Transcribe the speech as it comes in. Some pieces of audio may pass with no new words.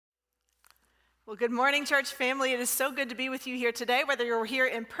Well, good morning, church family. It is so good to be with you here today, whether you're here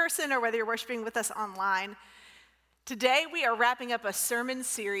in person or whether you're worshiping with us online. Today, we are wrapping up a sermon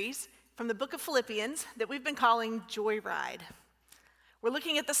series from the book of Philippians that we've been calling Joyride. We're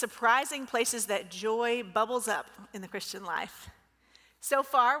looking at the surprising places that joy bubbles up in the Christian life. So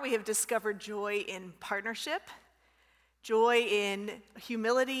far, we have discovered joy in partnership, joy in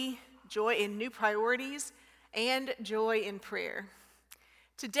humility, joy in new priorities, and joy in prayer.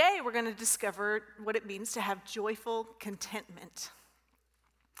 Today, we're going to discover what it means to have joyful contentment.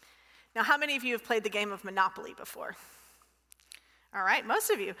 Now, how many of you have played the game of Monopoly before? All right,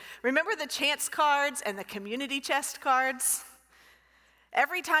 most of you. Remember the chance cards and the community chest cards?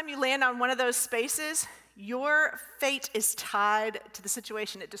 Every time you land on one of those spaces, your fate is tied to the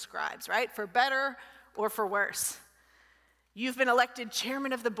situation it describes, right? For better or for worse. You've been elected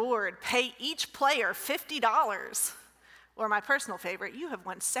chairman of the board. Pay each player $50. Or my personal favorite, you have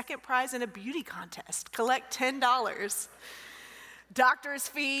won second prize in a beauty contest. Collect $10. Doctor's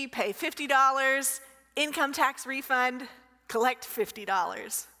fee, pay $50. Income tax refund, collect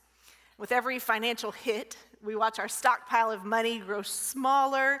 $50. With every financial hit, we watch our stockpile of money grow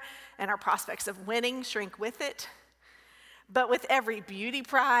smaller and our prospects of winning shrink with it. But with every beauty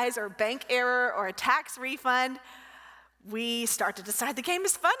prize or bank error or a tax refund, we start to decide the game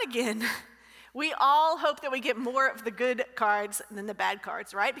is fun again. We all hope that we get more of the good cards than the bad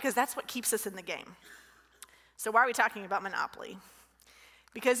cards, right? Because that's what keeps us in the game. So why are we talking about Monopoly?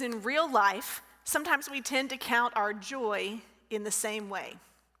 Because in real life, sometimes we tend to count our joy in the same way.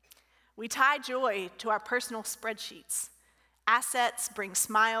 We tie joy to our personal spreadsheets. Assets bring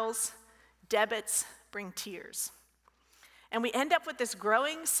smiles, debits bring tears. And we end up with this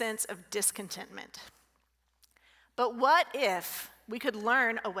growing sense of discontentment. But what if we could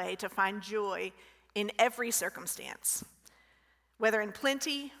learn a way to find joy in every circumstance, whether in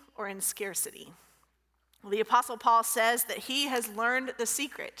plenty or in scarcity? Well, the Apostle Paul says that he has learned the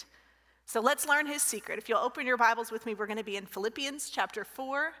secret. So let's learn his secret. If you'll open your Bibles with me, we're going to be in Philippians chapter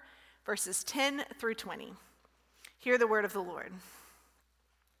 4, verses 10 through 20. Hear the word of the Lord.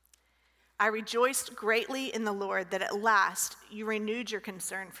 I rejoiced greatly in the Lord that at last you renewed your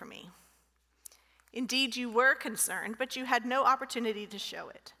concern for me. Indeed, you were concerned, but you had no opportunity to show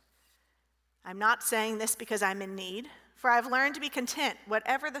it. I'm not saying this because I'm in need, for I've learned to be content,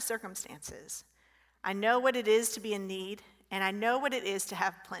 whatever the circumstances. I know what it is to be in need, and I know what it is to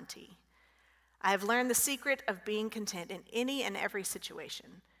have plenty. I have learned the secret of being content in any and every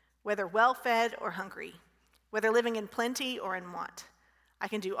situation, whether well-fed or hungry, whether living in plenty or in want. I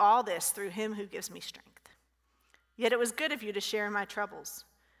can do all this through him who gives me strength. Yet it was good of you to share in my troubles.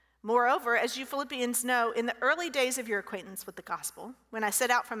 Moreover, as you Philippians know, in the early days of your acquaintance with the gospel, when I set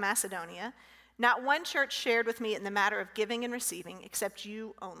out from Macedonia, not one church shared with me in the matter of giving and receiving except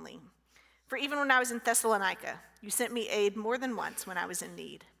you only. For even when I was in Thessalonica, you sent me aid more than once when I was in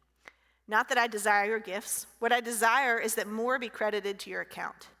need. Not that I desire your gifts. What I desire is that more be credited to your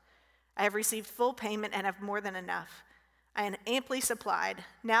account. I have received full payment and have more than enough. I am amply supplied,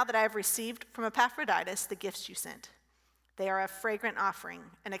 now that I have received from Epaphroditus the gifts you sent. They are a fragrant offering,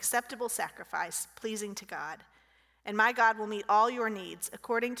 an acceptable sacrifice, pleasing to God. And my God will meet all your needs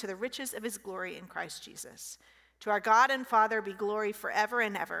according to the riches of his glory in Christ Jesus. To our God and Father be glory forever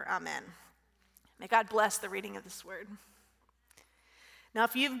and ever. Amen. May God bless the reading of this word. Now,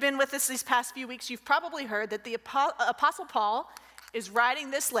 if you've been with us these past few weeks, you've probably heard that the Apostle Paul is writing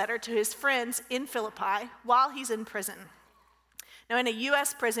this letter to his friends in Philippi while he's in prison. Now, in a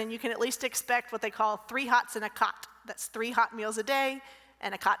U.S. prison, you can at least expect what they call 3 hots and a cot. That's 3 hot meals a day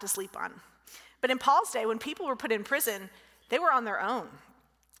and a cot to sleep on. But in Paul's day, when people were put in prison, they were on their own.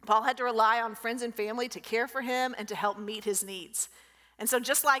 Paul had to rely on friends and family to care for him and to help meet his needs. And so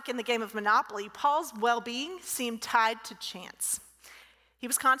just like in the game of Monopoly, Paul's well-being seemed tied to chance. He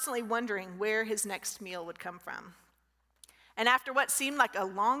was constantly wondering where his next meal would come from. And after what seemed like a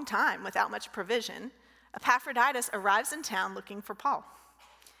long time without much provision, Epaphroditus arrives in town looking for Paul.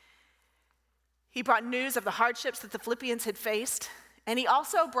 He brought news of the hardships that the Philippians had faced, and he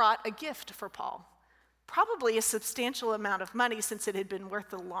also brought a gift for Paul, probably a substantial amount of money since it had been worth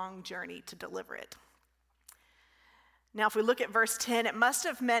the long journey to deliver it. Now, if we look at verse 10, it must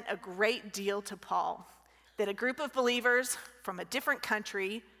have meant a great deal to Paul that a group of believers from a different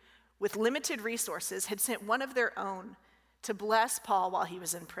country with limited resources had sent one of their own to bless Paul while he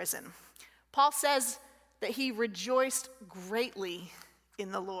was in prison. Paul says that he rejoiced greatly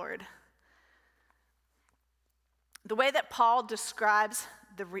in the Lord. The way that Paul describes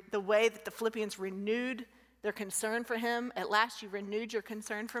the way that the Philippians renewed their concern for him, at last you renewed your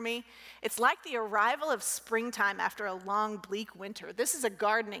concern for me, it's like the arrival of springtime after a long, bleak winter. This is a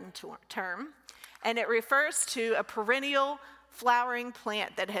gardening term. and it refers to a perennial flowering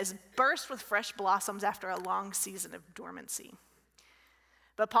plant that has burst with fresh blossoms after a long season of dormancy.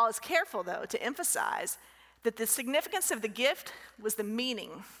 But Paul is careful, though, to emphasize that the significance of the gift was the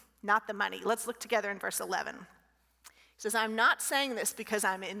meaning, not the money. Let's look together in verse 11. He says, I'm not saying this because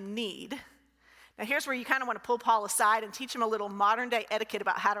I'm in need. Now here's where you kind of want to pull Paul aside and teach him a little modern day etiquette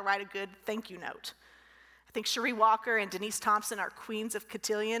about how to write a good thank you note. I think Cherie Walker and Denise Thompson are queens of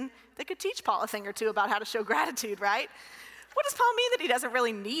cotillion. They could teach Paul a thing or two about how to show gratitude, right? What does Paul mean that he doesn't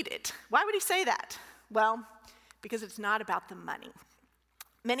really need it? Why would he say that? Well, because it's not about the money.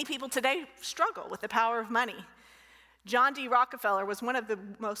 Many people today struggle with the power of money. John D. Rockefeller was one of the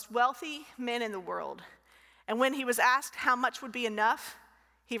most wealthy men in the world. And when he was asked how much would be enough,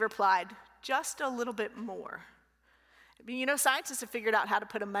 he replied, just a little bit more. You know, scientists have figured out how to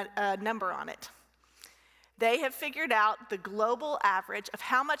put a number on it. They have figured out the global average of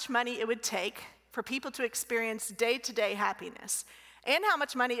how much money it would take for people to experience day-to-day happiness and how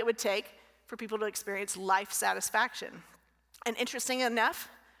much money it would take for people to experience life satisfaction. And interesting enough,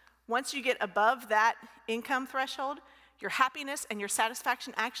 once you get above that income threshold, your happiness and your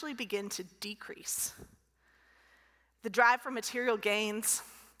satisfaction actually begin to decrease. The drive for material gains,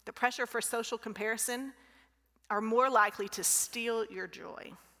 the pressure for social comparison are more likely to steal your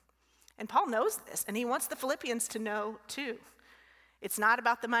joy. And Paul knows this, and he wants the Philippians to know too. It's not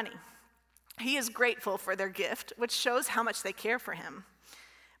about the money. He is grateful for their gift, which shows how much they care for him.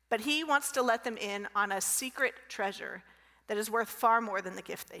 But he wants to let them in on a secret treasure that is worth far more than the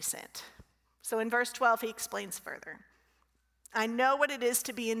gift they sent. So in verse 12, he explains further. I know what it is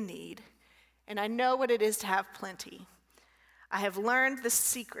to be in need, and I know what it is to have plenty. I have learned the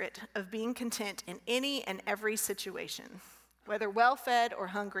secret of being content in any and every situation, whether well-fed or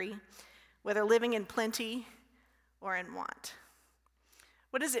hungry, whether living in plenty or in want.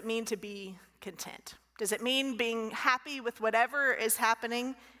 What does it mean to be content? Does it mean being happy with whatever is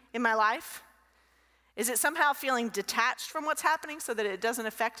happening in my life? Is it somehow feeling detached from what's happening so that it doesn't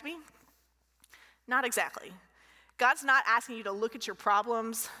affect me? Not exactly. God's not asking you to look at your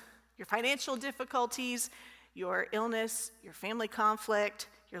problems, your financial difficulties, your illness, your family conflict,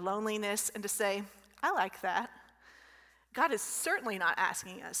 your loneliness, and to say, I like that. God is certainly not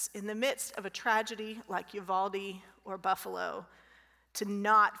asking us in the midst of a tragedy like Uvalde or Buffalo to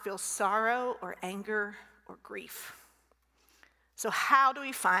not feel sorrow or anger or grief. So how do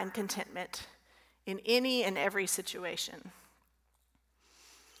we find contentment in any and every situation?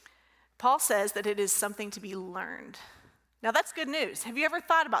 Paul says that it is something to be learned. Now that's good news. Have you ever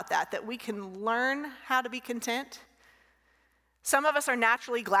thought about that we can learn how to be content? Some of us are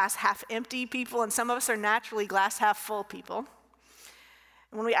naturally glass half empty people, and some of us are naturally glass half full people.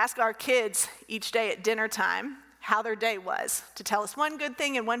 And when we ask our kids each day at dinner time how their day was, to tell us one good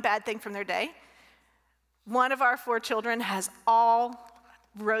thing and one bad thing from their day, one of our 4 children has all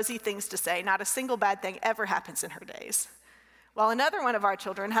rosy things to say. Not a single bad thing ever happens in her days. While another one of our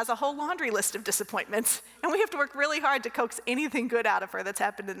children has a whole laundry list of disappointments, and we have to work really hard to coax anything good out of her that's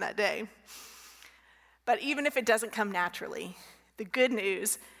happened in that day. But even if it doesn't come naturally, the good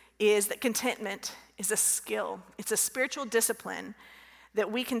news is that contentment is a skill. It's a spiritual discipline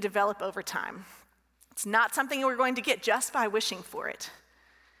that we can develop over time. It's not something we're going to get just by wishing for it.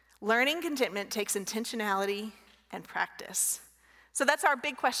 Learning contentment takes intentionality and practice. So that's our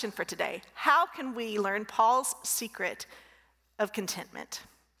big question for today. How can we learn Paul's secret of contentment?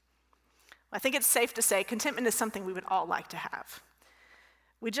 Well, I think it's safe to say contentment is something we would all like to have.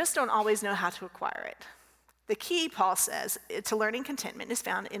 We just don't always know how to acquire it. The key, Paul says, to learning contentment is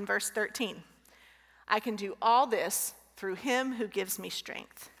found in verse 13. I can do all this through him who gives me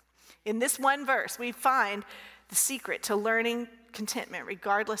strength. In this one verse, we find the secret to learning contentment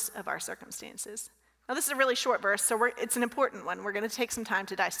regardless of our circumstances. Now, this is a really short verse, so it's an important one. We're going to take some time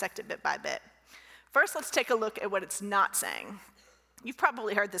to dissect it bit by bit. First, let's take a look at what it's not saying. You've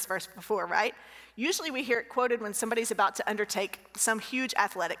probably heard this verse before, right? Usually we hear it quoted when somebody's about to undertake some huge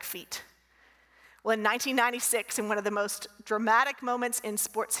athletic feat. Well, in 1996, in one of the most dramatic moments in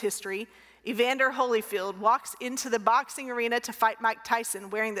sports history, Evander Holyfield walks into the boxing arena to fight Mike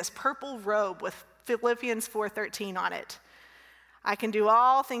Tyson wearing this purple robe with Philippians 4:13 on it. I can do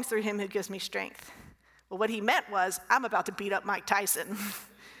all things through him who gives me strength. Well, what he meant was, I'm about to beat up Mike Tyson.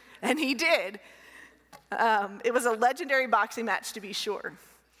 And he did. It was a legendary boxing match, to be sure.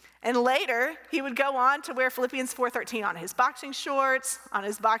 And later, he would go on to wear Philippians 4:13 on his boxing shorts, on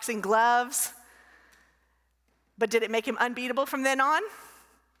his boxing gloves. But did it make him unbeatable from then on?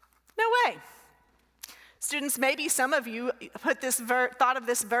 No way. Students, maybe some of you thought of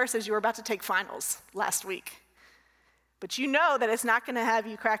this verse as you were about to take finals last week. But you know that it's not going to have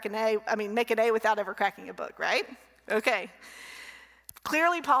you make an A without ever cracking a book, right? Okay.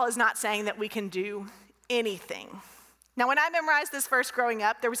 Clearly, Paul is not saying that we can do anything. Now, when I memorized this verse growing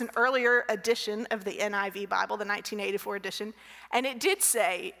up, there was an earlier edition of the NIV Bible, the 1984 edition, and it did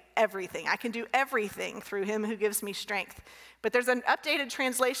say everything. I can do everything through him who gives me strength. But there's an updated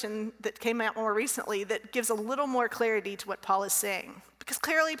translation that came out more recently that gives a little more clarity to what Paul is saying. Because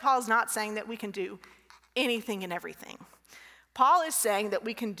clearly, Paul is not saying that we can do anything and everything. Paul is saying that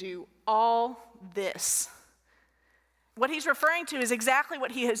we can do all this. What he's referring to is exactly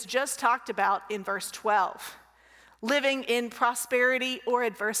what he has just talked about in verse 12. Living in prosperity or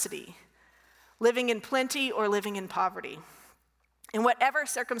adversity, living in plenty or living in poverty. In whatever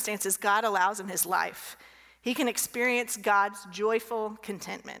circumstances God allows in his life, he can experience God's joyful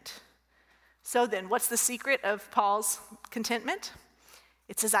contentment. So then, what's the secret of Paul's contentment?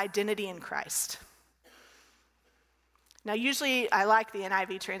 It's his identity in Christ. Now, usually I like the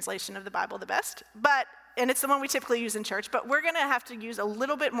NIV translation of the Bible the best, and it's the one we typically use in church, but we're going to have to use a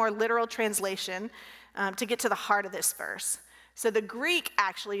little bit more literal translation to get to the heart of this verse. So the Greek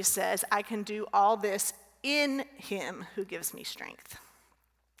actually says, I can do all this in him who gives me strength.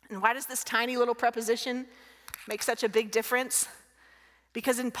 And why does this tiny little preposition make such a big difference?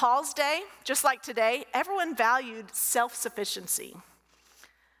 Because in Paul's day, just like today, everyone valued self-sufficiency.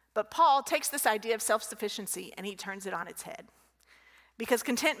 But Paul takes this idea of self-sufficiency and he turns it on its head. Because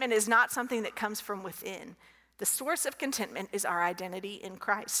contentment is not something that comes from within. The source of contentment is our identity in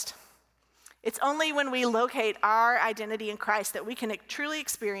Christ. It's only when we locate our identity in Christ that we can truly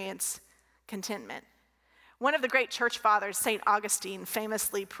experience contentment. One of the great church fathers, St. Augustine,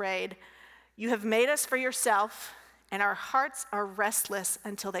 famously prayed, "You have made us for yourself, and our hearts are restless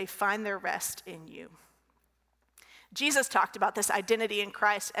until they find their rest in you." Jesus talked about this identity in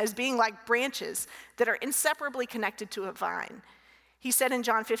Christ as being like branches that are inseparably connected to a vine. He said in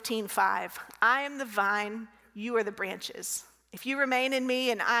John 15:5, "I am the vine, you are the branches. If you remain in me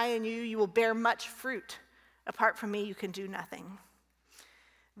and I in you, you will bear much fruit. Apart from me, you can do nothing."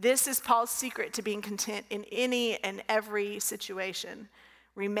 This is Paul's secret to being content in any and every situation,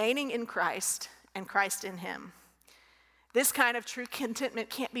 remaining in Christ and Christ in him. This kind of true contentment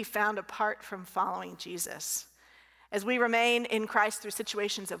can't be found apart from following Jesus. As we remain in Christ through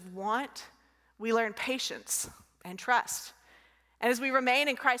situations of want, we learn patience and trust. And as we remain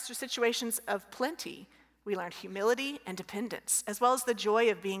in Christ through situations of plenty, we learn humility and dependence, as well as the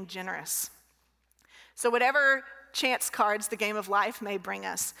joy of being generous. So whatever chance cards the game of life may bring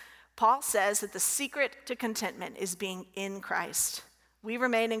us, Paul says that the secret to contentment is being in Christ. We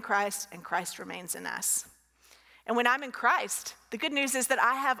remain in Christ, and Christ remains in us. And when I'm in Christ, the good news is that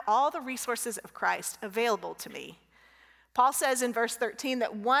I have all the resources of Christ available to me. Paul says in verse 13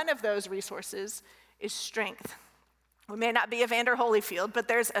 that one of those resources is strength. We may not be Evander Holyfield, but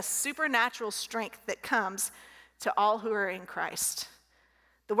there's a supernatural strength that comes to all who are in Christ.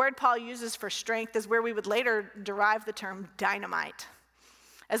 The word Paul uses for strength is where we would later derive the term dynamite.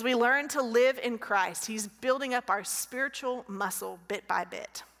 As we learn to live in Christ, he's building up our spiritual muscle bit by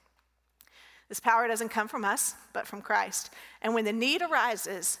bit. This power doesn't come from us, but from Christ. And when the need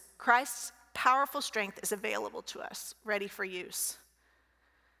arises, Christ's powerful strength is available to us, ready for use.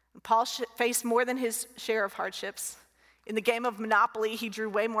 Paul faced more than his share of hardships. In the game of Monopoly, he drew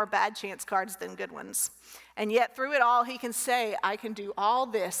way more bad chance cards than good ones. And yet, through it all, he can say, I can do all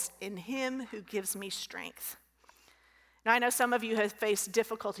this in him who gives me strength. Now, I know some of you have faced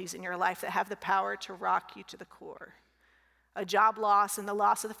difficulties in your life that have the power to rock you to the core. A job loss and the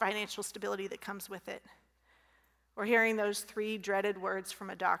loss of the financial stability that comes with it. Or hearing those 3 dreaded words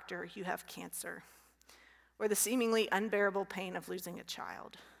from a doctor, you have cancer. Or the seemingly unbearable pain of losing a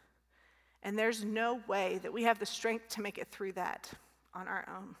child. And there's no way that we have the strength to make it through that on our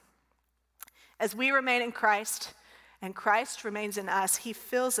own. As we remain in Christ and Christ remains in us, he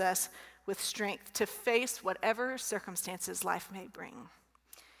fills us with strength to face whatever circumstances life may bring.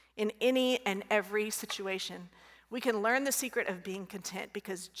 In any and every situation, we can learn the secret of being content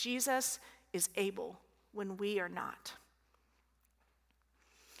because Jesus is able when we are not.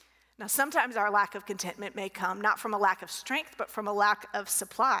 Now, sometimes our lack of contentment may come not from a lack of strength, but from a lack of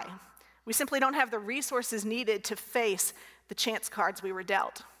supply. We simply don't have the resources needed to face the chance cards we were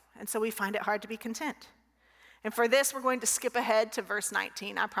dealt, and so we find it hard to be content. And for this, we're going to skip ahead to verse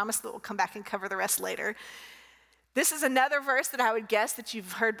 19. I promise that we'll come back and cover the rest later. This is another verse that I would guess that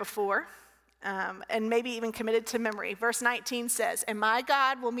you've heard before, and maybe even committed to memory. Verse 19 says, "And my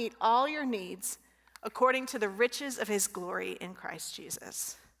God will meet all your needs according to the riches of his glory in Christ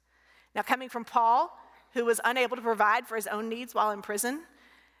Jesus." Now, coming from Paul, who was unable to provide for his own needs while in prison,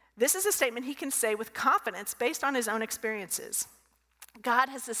 This is a statement he can say with confidence based on his own experiences. God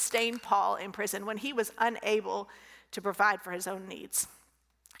has sustained Paul in prison when he was unable to provide for his own needs.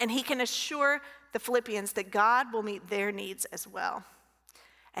 And he can assure the Philippians that God will meet their needs as well.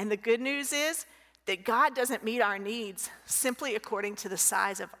 And the good news is that God doesn't meet our needs simply according to the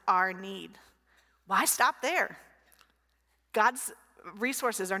size of our need. Why stop there? God's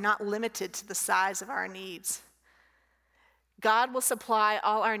resources are not limited to the size of our needs. God will supply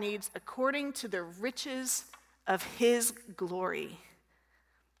all our needs according to the riches of his glory.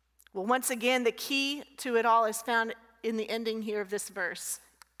 Well, once again, the key to it all is found in the ending here of this verse,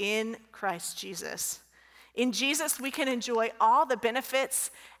 in Christ Jesus. In Jesus, we can enjoy all the benefits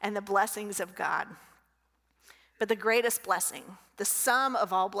and the blessings of God. But the greatest blessing, the sum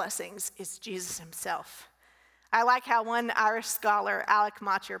of all blessings, is Jesus himself. I like how one Irish scholar, Alec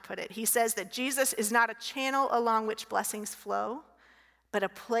Motcher, put it. He says that Jesus is not a channel along which blessings flow, but a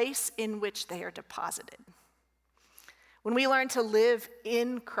place in which they are deposited. When we learn to live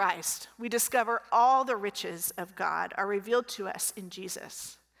in Christ, we discover all the riches of God are revealed to us in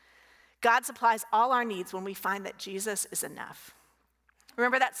Jesus. God supplies all our needs when we find that Jesus is enough.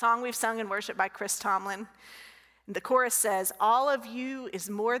 Remember that song we've sung in worship by Chris Tomlin? The chorus says, "All of you is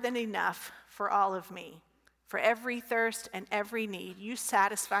more than enough for all of me. For every thirst and every need, you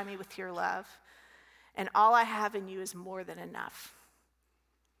satisfy me with your love, and all I have in you is more than enough."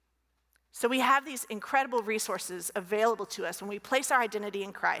 So we have these incredible resources available to us when we place our identity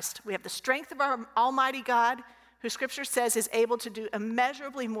in Christ. We have the strength of our Almighty God, who Scripture says is able to do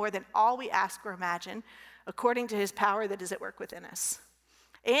immeasurably more than all we ask or imagine, according to his power that is at work within us.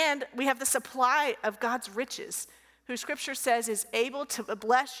 And we have the supply of God's riches, who Scripture says is able to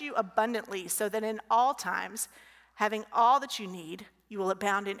bless you abundantly, so that in all times, having all that you need, you will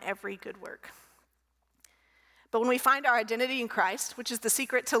abound in every good work. But when we find our identity in Christ, which is the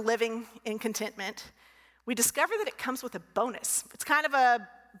secret to living in contentment, we discover that it comes with a bonus. It's kind of a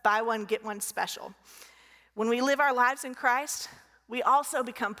buy one, get one special. When we live our lives in Christ, we also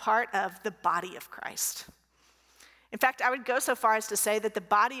become part of the body of Christ. In fact, I would go so far as to say that the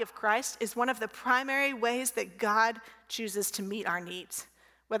body of Christ is one of the primary ways that God chooses to meet our needs,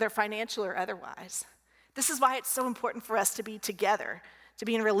 whether financial or otherwise. This is why it's so important for us to be together, to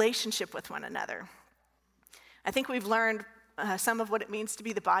be in relationship with one another. I think we've learned some of what it means to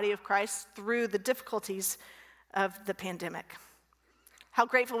be the body of Christ through the difficulties of the pandemic. How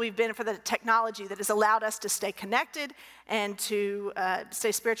grateful we've been for the technology that has allowed us to stay connected and to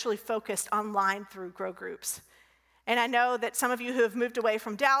stay spiritually focused online through Grow Groups. And I know that some of you who have moved away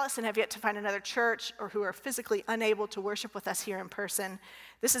from Dallas and have yet to find another church, or who are physically unable to worship with us here in person,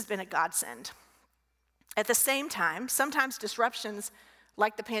 this has been a godsend. At the same time, sometimes disruptions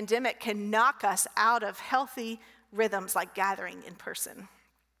like the pandemic can knock us out of healthy rhythms like gathering in person.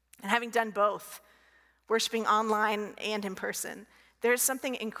 And having done both, worshiping online and in person, there's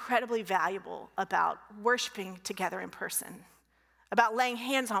something incredibly valuable about worshiping together in person, about laying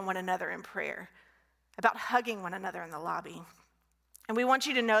hands on one another in prayer, about hugging one another in the lobby. And we want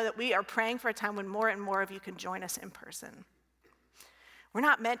you to know that we are praying for a time when more and more of you can join us in person. We're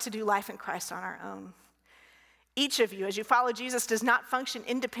not meant to do life in Christ on our own. Each of you, as you follow Jesus, does not function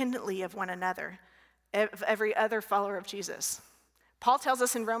independently of one another, of every other follower of Jesus. Paul tells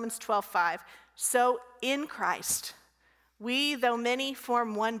us in Romans 12:5, "So in Christ, we, though many,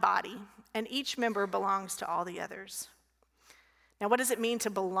 form one body, and each member belongs to all the others." Now, what does it mean to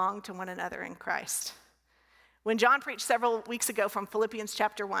belong to one another in Christ? When John preached several weeks ago from Philippians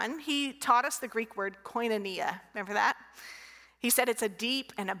chapter 1, he taught us the Greek word koinonia. Remember that? He said it's a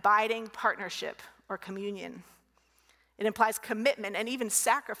deep and abiding partnership or communion. It implies commitment and even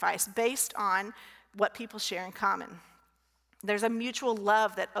sacrifice based on what people share in common. There's a mutual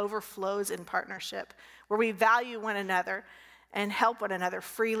love that overflows in partnership, where we value one another and help one another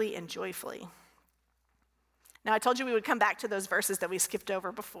freely and joyfully. Now, I told you we would come back to those verses that we skipped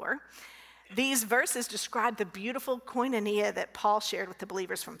over before. These verses describe the beautiful koinonia that Paul shared with the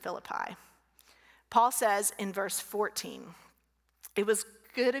believers from Philippi. Paul says in verse 14, "It was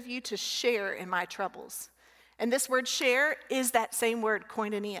good of you to share in my troubles." And this word share is that same word,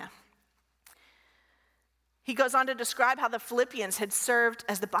 koinonia. He goes on to describe how the Philippians had served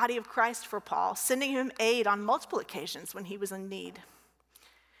as the body of Christ for Paul, sending him aid on multiple occasions when he was in need.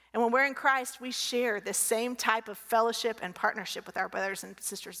 And when we're in Christ, we share this same type of fellowship and partnership with our brothers and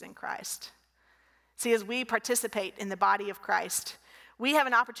sisters in Christ. See, as we participate in the body of Christ, we have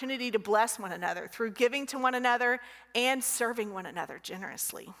an opportunity to bless one another through giving to one another and serving one another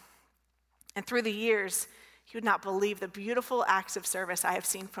generously. And through the years, you would not believe the beautiful acts of service I have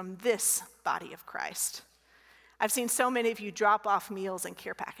seen from this body of Christ. I've seen so many of you drop off meals and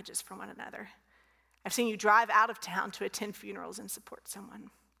care packages for one another. I've seen you drive out of town to attend funerals and support someone.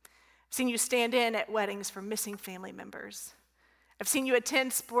 I've seen you stand in at weddings for missing family members. I've seen you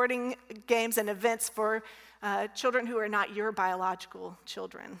attend sporting games and events for children who are not your biological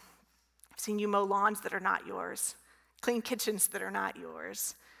children. I've seen you mow lawns that are not yours, clean kitchens that are not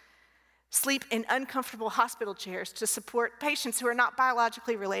yours, sleep in uncomfortable hospital chairs to support patients who are not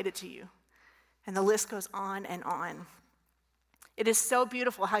biologically related to you. And the list goes on and on. It is so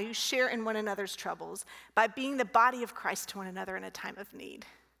beautiful how you share in one another's troubles by being the body of Christ to one another in a time of need.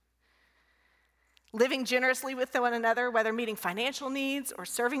 Living generously with one another, whether meeting financial needs or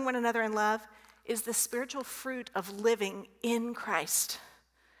serving one another in love, is the spiritual fruit of living in Christ.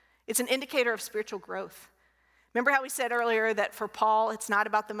 It's an indicator of spiritual growth. Remember how we said earlier that for Paul, it's not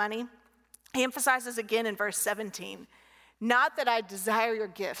about the money? He emphasizes again in verse 17, not that I desire your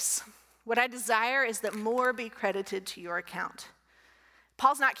gifts. What I desire is that more be credited to your account.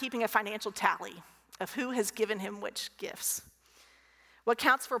 Paul's not keeping a financial tally of who has given him which gifts. What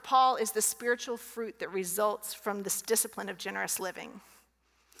counts for Paul is the spiritual fruit that results from this discipline of generous living.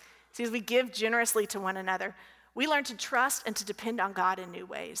 See, as we give generously to one another, we learn to trust and to depend on God in new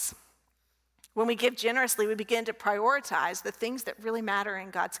ways. When we give generously, we begin to prioritize the things that really matter in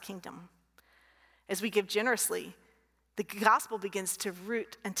God's kingdom. As we give generously, the gospel begins to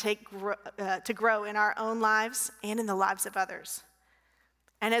root and to grow in our own lives and in the lives of others.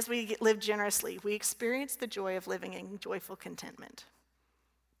 And as we live generously, we experience the joy of living in joyful contentment.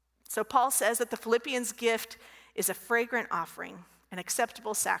 So Paul says that the Philippians' gift is a fragrant offering, an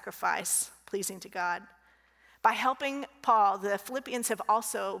acceptable sacrifice, pleasing to God. By helping Paul, the Philippians have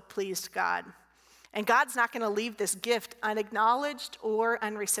also pleased God. And God's not going to leave this gift unacknowledged or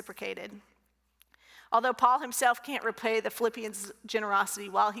unreciprocated. Although Paul himself can't repay the Philippians' generosity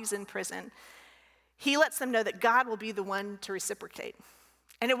while he's in prison, he lets them know that God will be the one to reciprocate.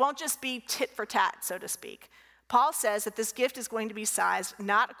 And it won't just be tit for tat, so to speak. Paul says that this gift is going to be sized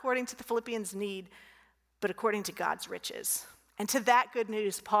not according to the Philippians' need, but according to God's riches. And to that good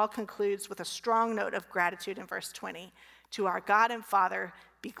news, Paul concludes with a strong note of gratitude in verse 20. To our God and Father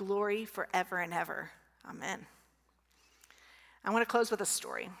be glory forever and ever. Amen. I want to close with a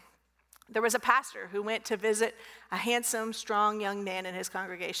story. There was a pastor who went to visit a handsome, strong young man in his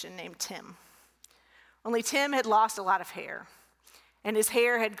congregation named Tim. Only Tim had lost a lot of hair, and his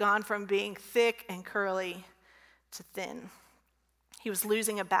hair had gone from being thick and curly to thin. He was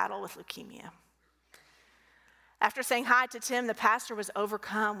losing a battle with leukemia. After saying hi to Tim, the pastor was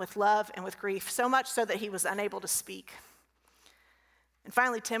overcome with love and with grief, so much so that he was unable to speak. And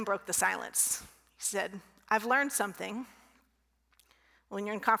finally, Tim broke the silence. He said, I've learned something. When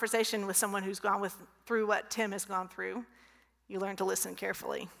you're in conversation with someone who's gone through what Tim has gone through, you learn to listen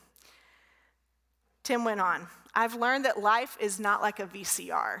carefully. Tim went on, I've learned that life is not like a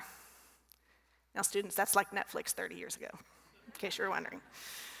VCR. Now, students, that's like Netflix 30 years ago, in case you were wondering.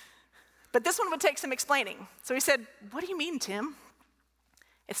 But this one would take some explaining. So he said, what do you mean, Tim?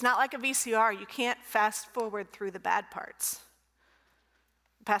 It's not like a VCR. You can't fast forward through the bad parts.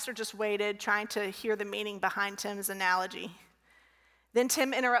 The pastor just waited, trying to hear the meaning behind Tim's analogy. Then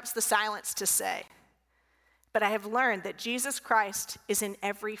Tim interrupts the silence to say, but I have learned that Jesus Christ is in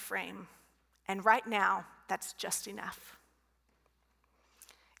every frame, and right now, that's just enough.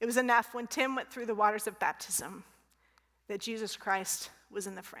 It was enough when Tim went through the waters of baptism that Jesus Christ was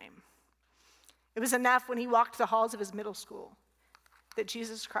in the frame. It was enough when he walked the halls of his middle school that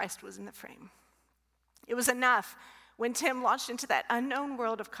Jesus Christ was in the frame. It was enough when Tim launched into that unknown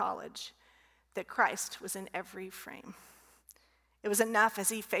world of college that Christ was in every frame. It was enough as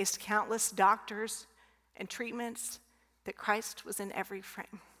he faced countless doctors and treatments that Christ was in every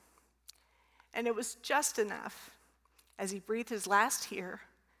frame. And it was just enough as he breathed his last here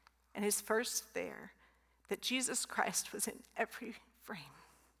and his first there that Jesus Christ was in every frame.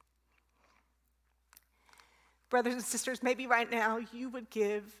 Brothers and sisters, maybe right now you would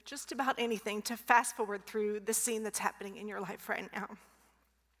give just about anything to fast forward through the scene that's happening in your life right now.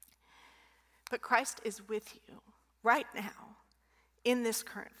 But Christ is with you right now in this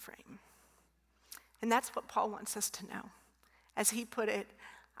current frame. And that's what Paul wants us to know. As he put it,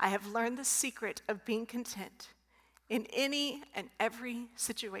 I have learned the secret of being content in any and every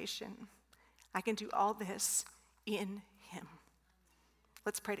situation. I can do all this in him.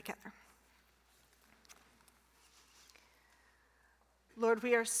 Let's pray together. Lord,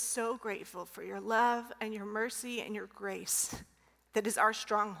 we are so grateful for your love and your mercy and your grace that is our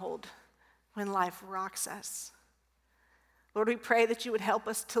stronghold when life rocks us. Lord, we pray that you would help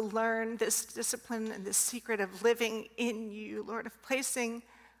us to learn this discipline and this secret of living in you, Lord, of placing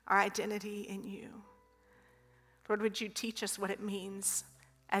our identity in you. Lord, would you teach us what it means,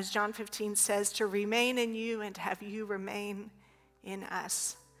 as John 15 says, to remain in you and to have you remain in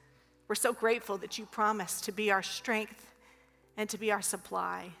us. We're so grateful that you promise to be our strength and to be our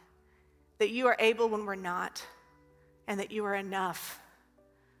supply, that you are able when we're not, and that you are enough.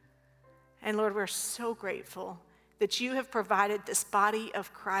 And Lord, we're so grateful that you have provided this body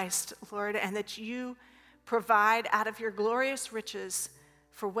of Christ, Lord, and that you provide out of your glorious riches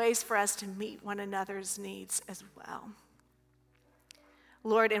for ways for us to meet one another's needs as well.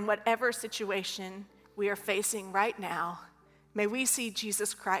 Lord, in whatever situation we are facing right now, may we see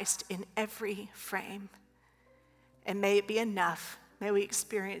Jesus Christ in every frame, and may it be enough. May we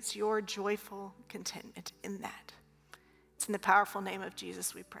experience your joyful contentment in that. It's in the powerful name of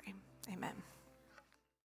Jesus we pray. Amen.